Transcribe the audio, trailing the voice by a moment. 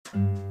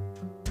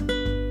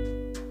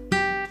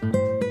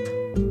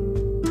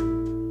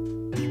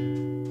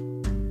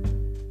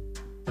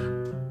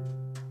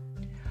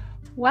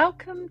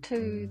Welcome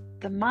to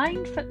the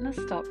Mind Fitness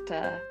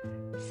Doctor,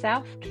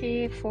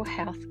 Self-Care for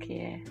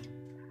Healthcare.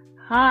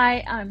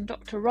 Hi, I'm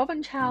Dr.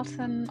 Robin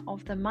Charlton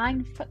of the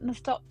Mind Fitness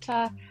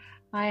Doctor.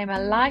 I am a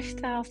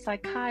lifestyle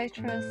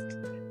psychiatrist,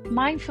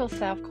 mindful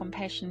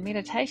self-compassion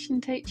meditation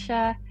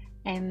teacher,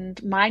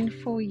 and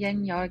mindful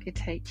yin yoga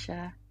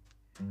teacher.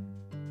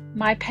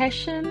 My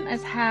passion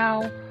is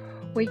how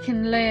we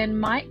can learn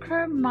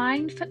micro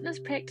mind fitness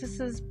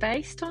practices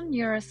based on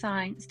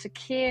neuroscience to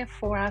care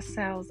for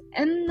ourselves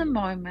in the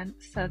moment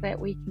so that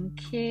we can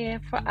care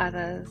for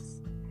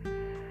others.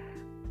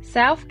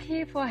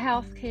 Self-care for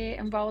healthcare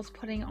involves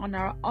putting on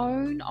our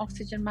own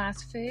oxygen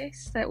mask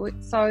first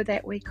so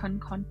that we can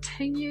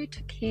continue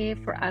to care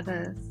for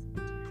others.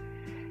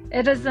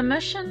 It is the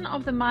mission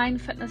of the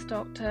Mind Fitness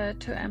Doctor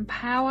to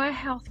empower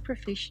health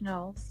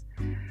professionals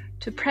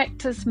to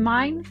practice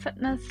mind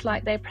fitness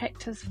like they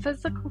practice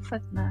physical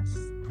fitness,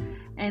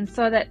 and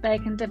so that they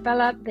can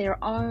develop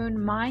their own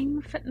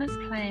mind fitness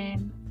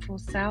plan for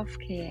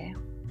self-care.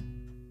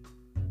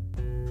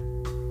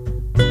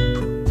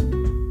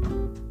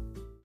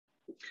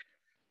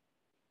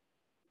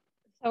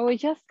 So we're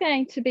just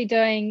going to be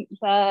doing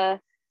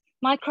the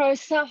micro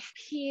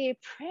self-care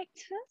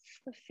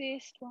practice, the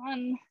first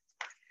one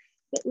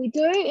that we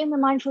do in the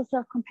Mindful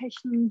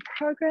Self-Compassion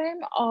program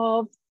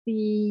of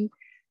the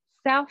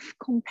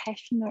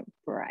self-compassionate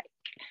break.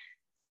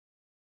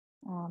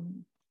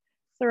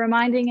 So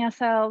reminding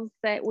ourselves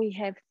that we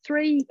have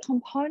three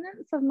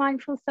components of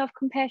mindful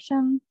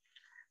self-compassion.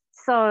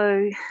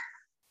 So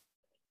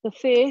the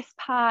first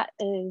part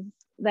is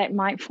that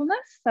mindfulness.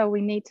 So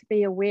we need to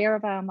be aware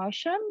of our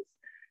emotions.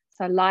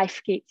 So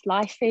life gets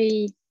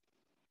lifey,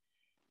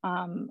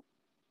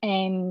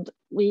 and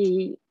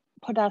we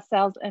put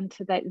ourselves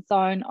into that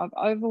zone of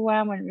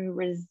overwhelm when we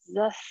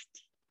resist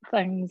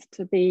things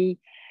to be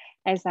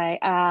as they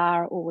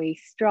are, or we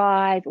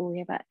strive, or we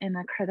have an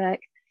inner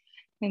critic.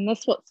 And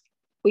this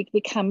we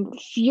become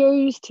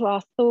fused to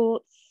our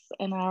thoughts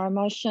and our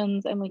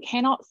emotions, and we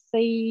cannot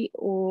see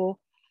or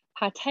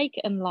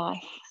partake in life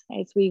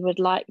as we would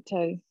like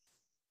to.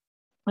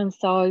 And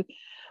so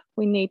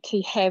we need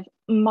to have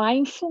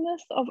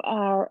mindfulness of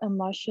our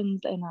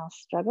emotions and our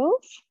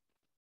struggles.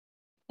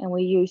 And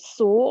we use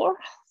SOAR,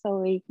 so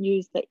we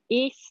use the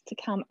S to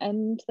come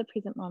into the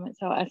present moment.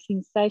 So our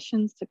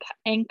sensations to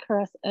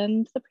anchor us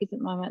into the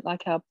present moment,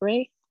 like our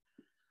breath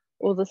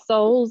or the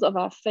soles of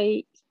our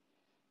feet.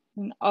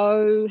 And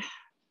O,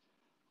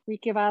 we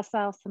give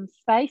ourselves some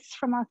space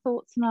from our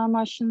thoughts and our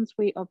emotions.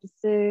 We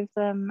observe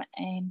them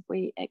and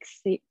we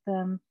accept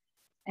them.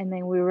 And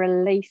then we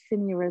release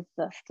any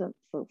resistance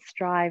or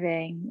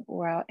striving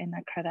or our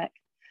inner critic.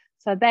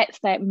 So that's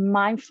that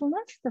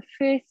mindfulness, the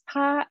first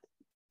part.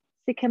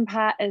 Second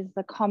part is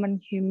the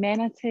common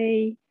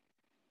humanity.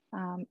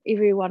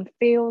 Everyone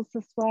feels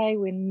this way.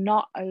 We're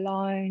not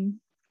alone,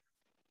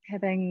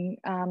 having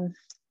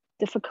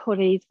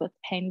difficulties with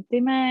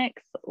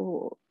pandemics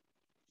or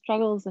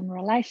struggles in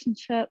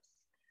relationships,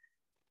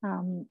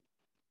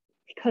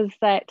 because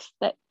that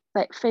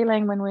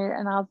feeling when we're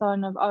in our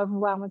zone of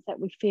overwhelm is that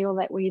we feel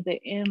that we're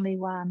the only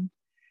one.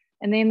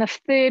 And then the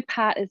third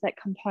part is that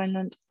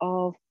component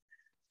of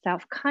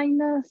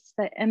self-kindness,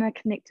 that inner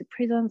connected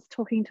presence,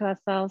 talking to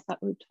ourselves like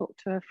we talk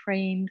to a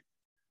friend,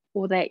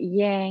 or that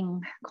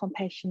yang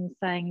compassion,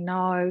 saying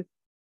no,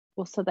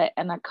 also that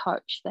inner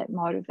coach, that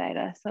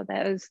motivator. So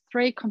those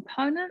three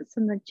components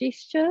in the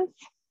gestures.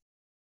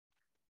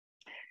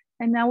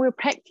 And now we'll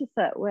practice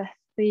it with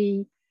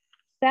the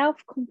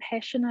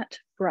self-compassionate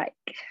break.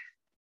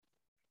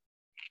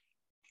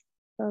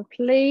 So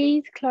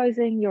please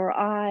closing your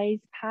eyes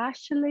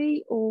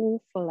partially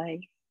or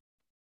fully.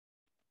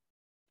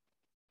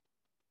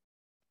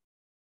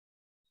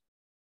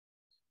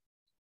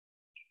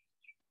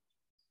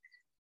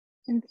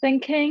 And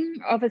thinking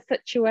of a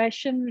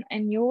situation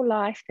in your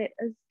life that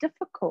is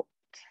difficult,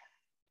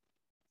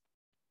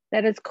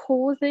 that is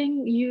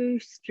causing you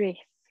stress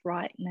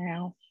right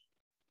now,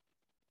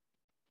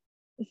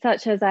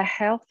 such as a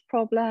health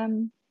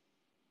problem,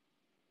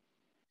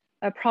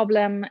 a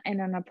problem in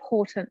an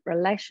important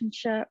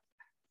relationship,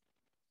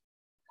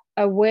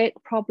 a work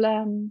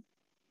problem,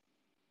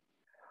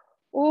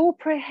 or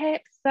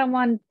perhaps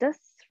someone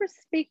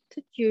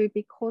disrespected you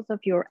because of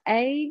your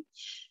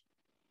age,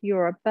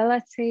 your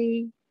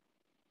ability,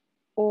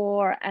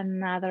 or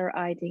another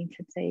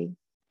identity.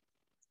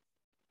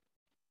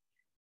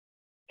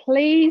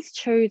 Please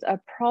choose a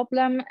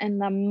problem in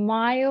the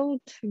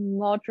mild to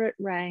moderate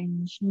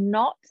range,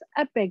 not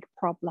a big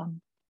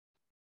problem.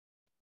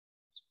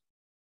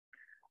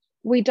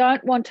 We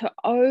don't want to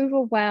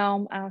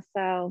overwhelm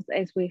ourselves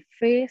as we're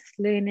first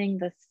learning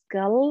the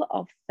skill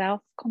of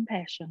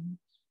self-compassion.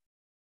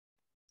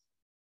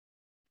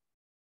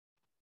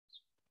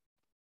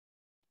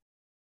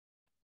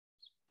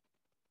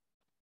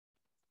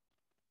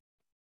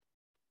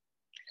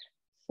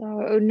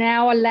 So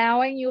now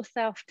allowing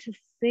yourself to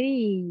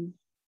see,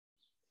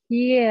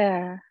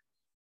 hear,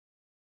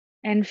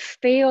 and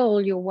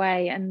feel your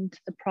way into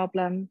the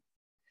problem.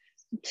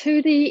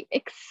 To the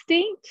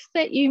extent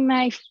that you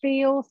may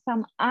feel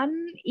some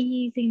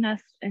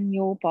uneasiness in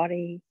your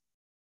body,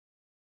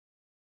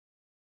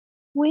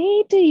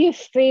 where do you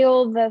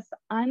feel this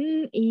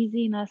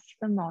uneasiness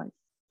the most?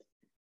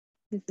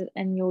 Is it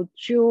in your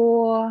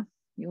jaw,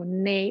 your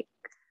neck,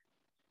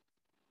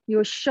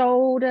 your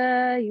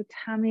shoulder, your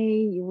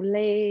tummy, your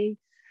legs?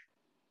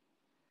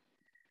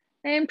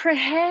 And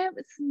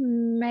perhaps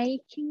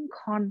making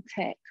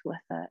contact with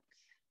it,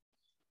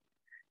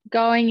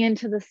 going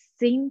into the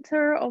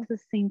center of the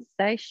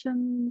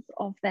sensations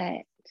of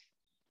that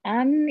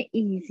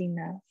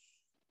uneasiness.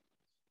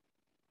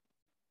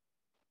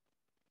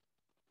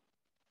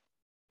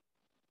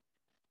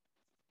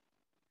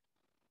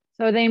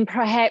 So then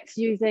perhaps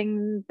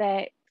using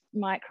that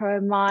micro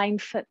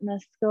mind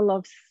fitness skill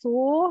of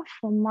SOAR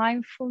for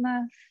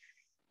mindfulness,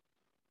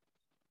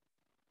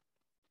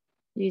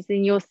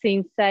 using your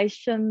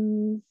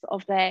sensations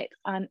of that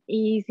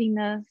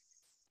uneasiness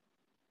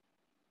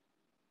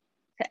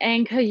to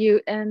anchor you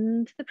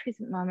into the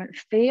present moment,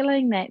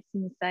 feeling that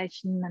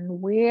sensation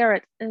and where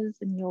it is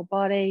in your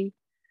body,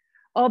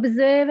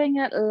 observing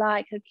it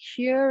like a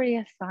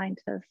curious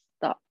scientist,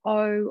 the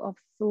O of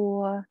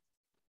SOAR.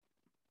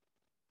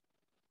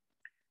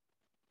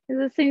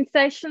 The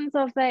sensations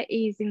of that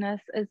easiness,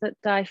 is it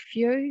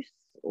diffuse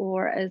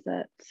or is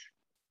it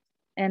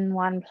in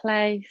one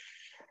place?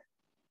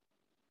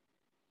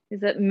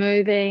 Is it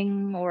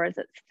moving or is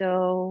it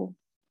still?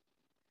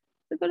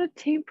 Has it got a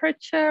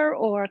temperature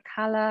or a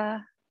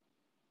color?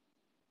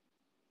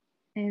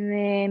 And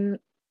then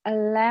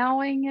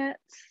allowing it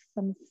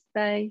some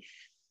space,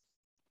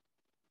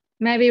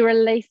 maybe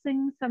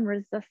releasing some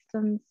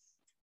resistance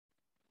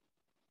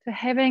to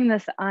having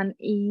this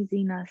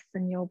uneasiness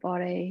in your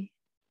body.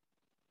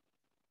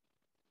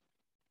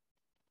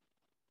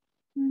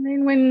 And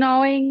then when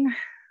knowing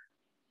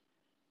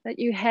that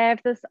you have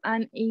this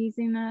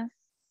uneasiness,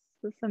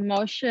 this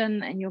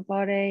emotion in your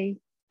body,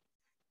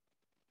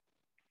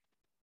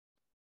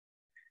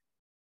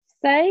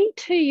 say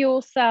to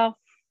yourself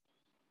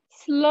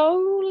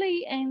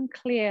slowly and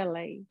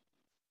clearly,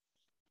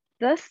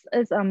 this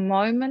is a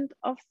moment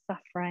of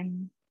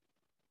suffering.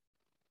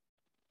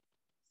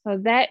 So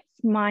that's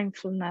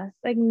mindfulness,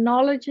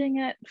 acknowledging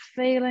it,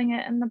 feeling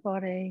it in the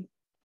body.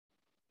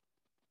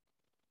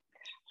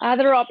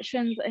 Other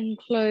options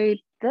include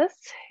this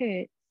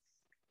hurts,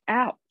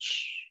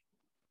 ouch,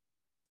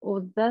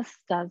 or this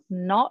does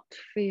not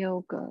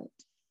feel good.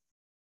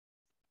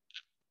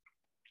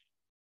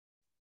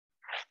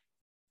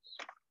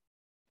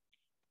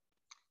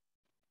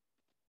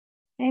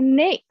 And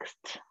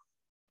next,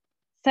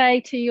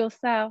 say to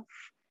yourself,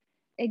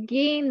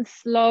 again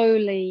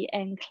slowly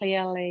and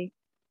clearly,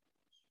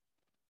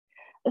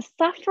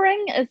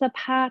 suffering is a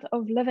part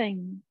of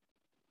living.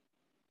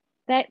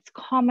 That's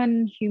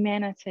common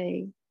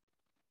humanity.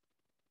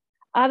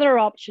 Other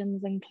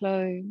options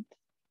include,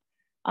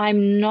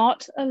 I'm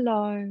not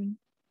alone,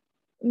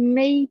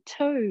 me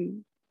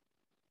too.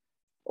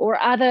 Or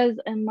others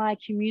in my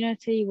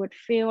community would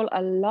feel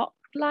a lot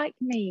like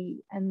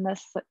me in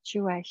this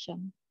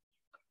situation.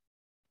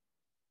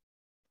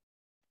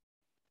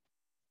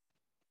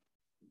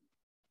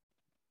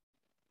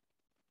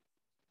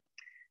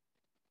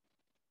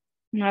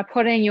 Now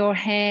putting your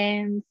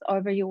hands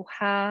over your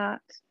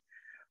heart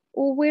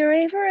or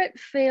wherever it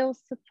feels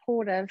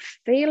supportive,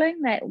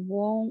 feeling that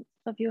warmth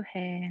of your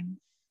hands.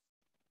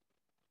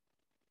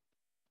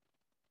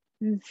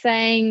 And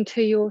saying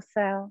to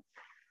yourself,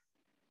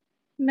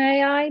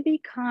 may I be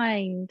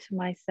kind to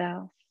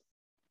myself.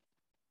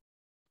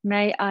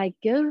 May I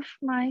give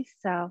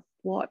myself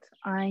what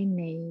I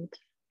need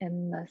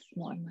in this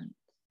moment.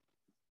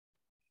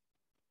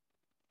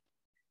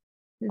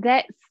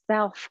 That's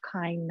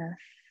self-kindness.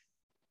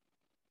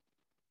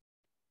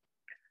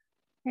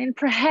 And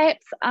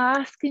perhaps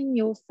asking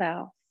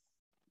yourself,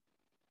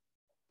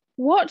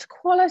 what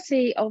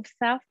quality of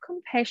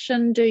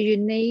self-compassion do you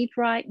need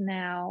right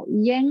now,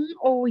 yin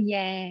or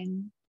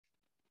yang?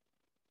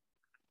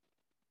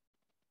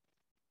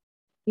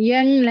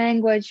 Yin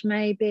language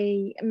may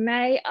be,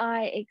 may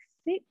I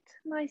accept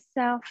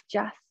myself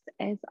just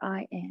as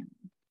I am.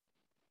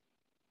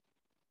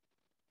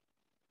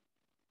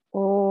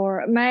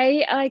 Or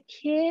may I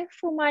care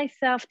for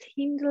myself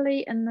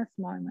tenderly in this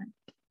moment.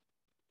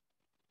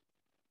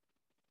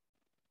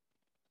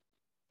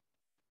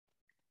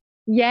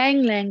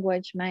 Yang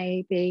language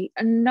may be,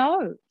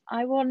 no,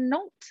 I will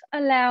not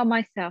allow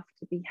myself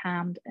to be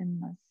harmed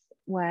in this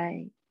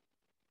way.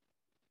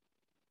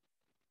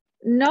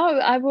 No,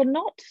 I will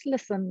not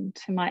listen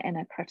to my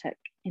inner critic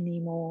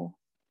anymore.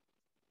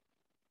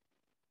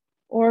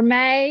 Or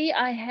may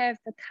I have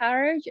the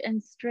courage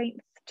and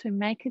strength to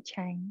make a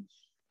change.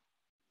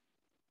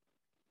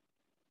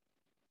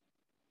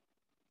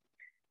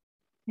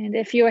 And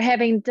if you're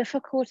having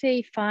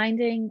difficulty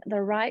finding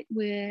the right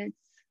words,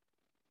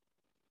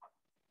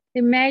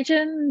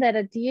 imagine that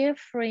a dear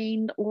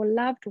friend or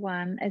loved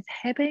one is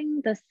having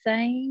the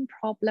same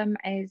problem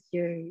as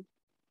you.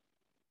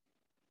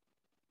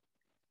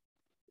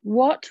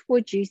 What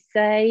would you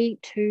say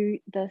to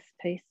this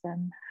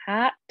person?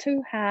 heart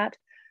to heart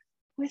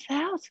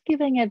without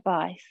giving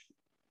advice.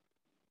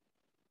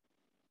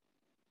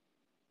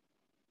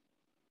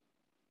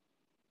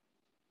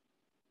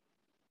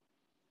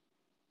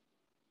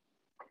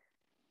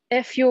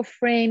 If your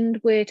friend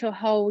were to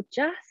hold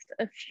just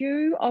a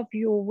few of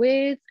your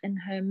words in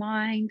her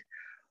mind,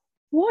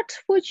 what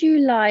would you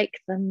like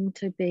them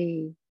to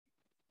be?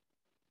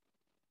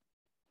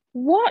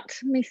 What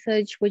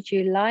message would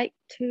you like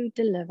to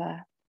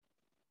deliver?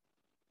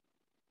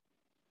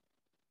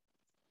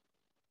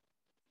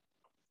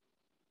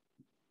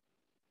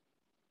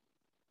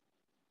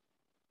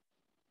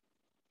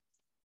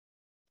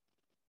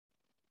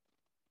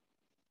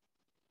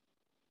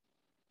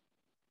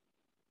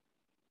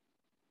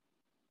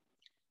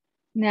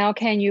 Now,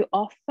 can you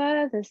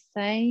offer the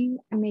same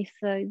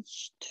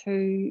message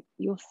to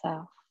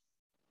yourself?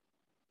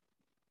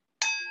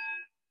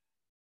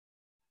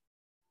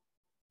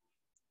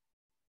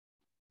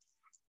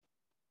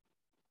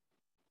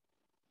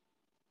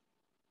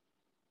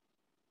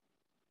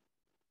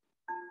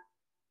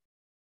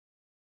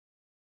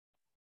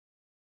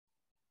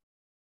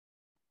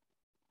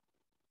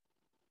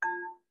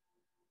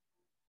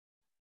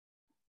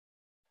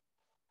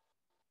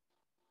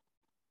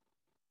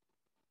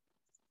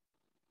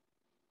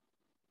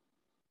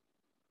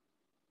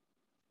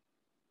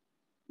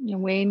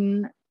 And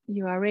when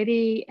you are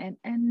ready and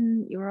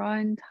in your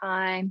own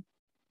time,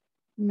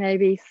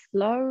 maybe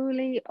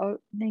slowly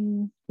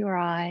opening your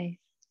eyes.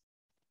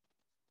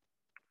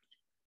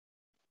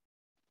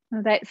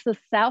 Now that's the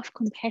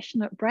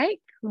self-compassionate break.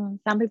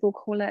 Some people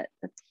call it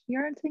the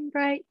parenting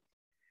break.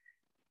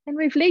 And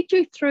we've led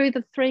you through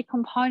the 3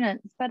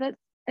 components, but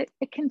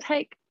it can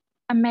take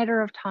a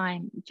matter of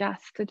time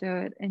just to do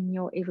it in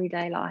your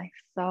everyday life.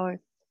 So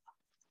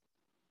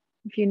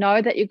if you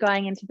know that you're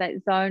going into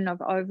that zone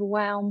of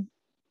overwhelm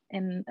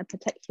in a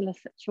particular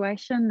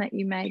situation that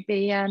you may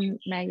be in,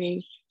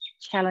 maybe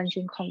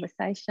challenging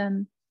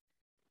conversation,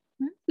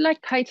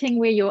 locating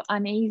where your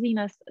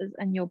uneasiness is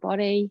in your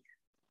body,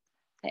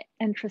 that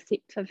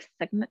interoceptive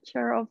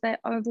signature of that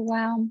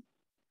overwhelm,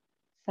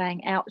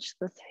 saying, ouch,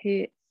 this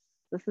hurts,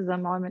 this is a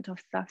moment of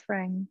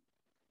suffering.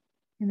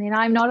 And then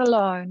I'm not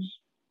alone.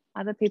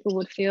 Other people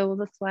would feel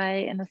this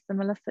way in a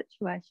similar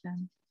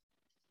situation.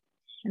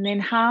 And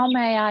then how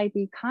may I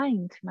be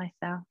kind to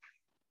myself?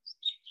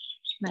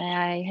 May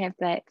I have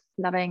that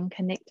loving,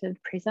 connected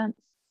presence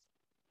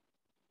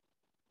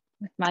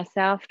with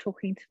myself,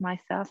 talking to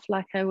myself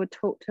like I would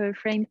talk to a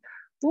friend?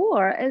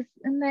 Or is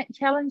in that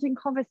challenging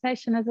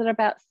conversation, is it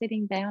about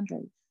setting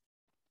boundaries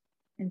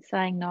and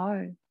saying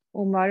no,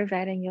 or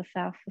motivating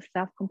yourself with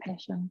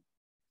self-compassion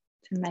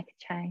to make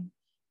a change?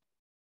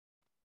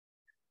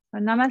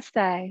 So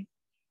namaste.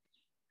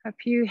 Hope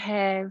you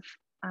have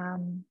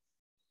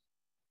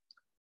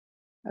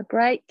a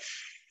great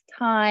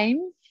time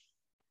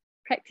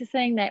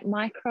practicing that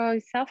micro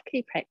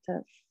self-care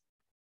practice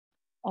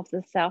of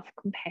the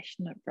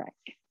self-compassionate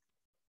break.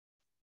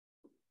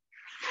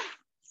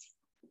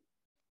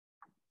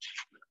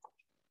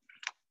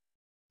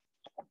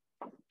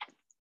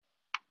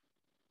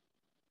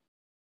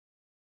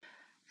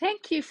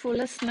 Thank you for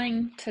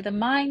listening to the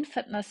Mind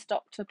Fitness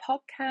Doctor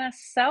podcast,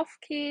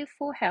 Self-Care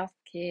for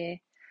Healthcare,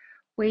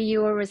 where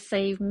you will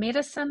receive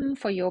medicine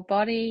for your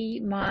body,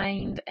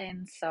 mind,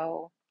 and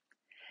soul.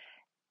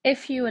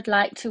 If you would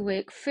like to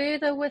work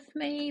further with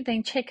me,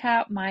 then check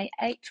out my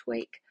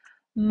 8-week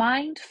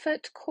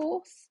MindFit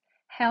course,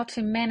 How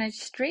to Manage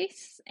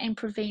Stress and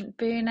Prevent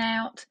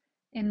Burnout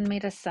in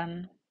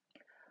Medicine.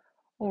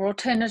 Or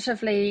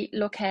alternatively,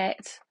 look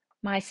at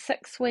my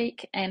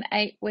 6-week and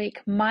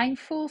 8-week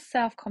Mindful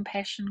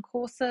Self-Compassion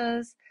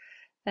courses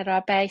that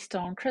are based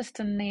on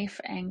Kristen Neff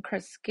and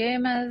Chris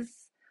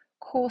Germer's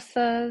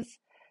courses.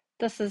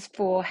 This is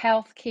for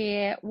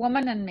healthcare,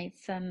 women in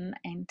medicine,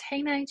 and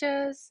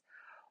teenagers.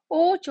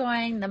 Or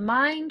join the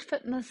Mind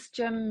Fitness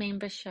Gym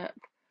membership.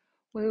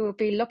 We will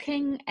be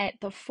looking at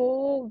the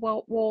 4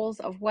 walls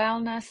of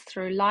wellness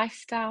through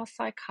lifestyle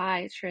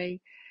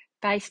psychiatry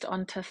based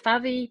on Te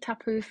Whare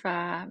Tapu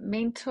Whā,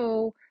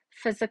 mental,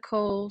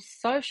 physical,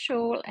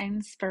 social,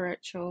 and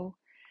spiritual.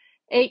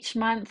 Each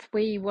month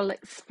we will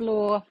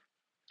explore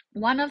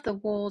one of the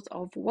walls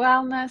of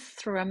wellness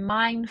through a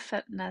mind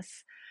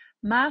fitness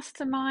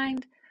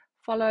mastermind,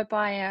 followed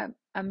by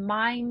a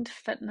mind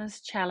fitness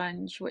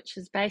challenge, which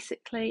is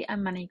basically a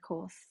mini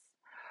course.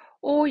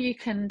 Or you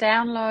can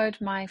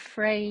download my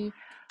free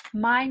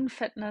Mind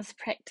Fitness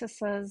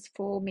Practices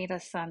for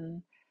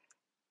Medicine.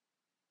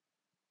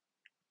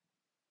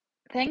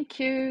 Thank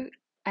you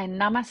and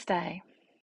namaste.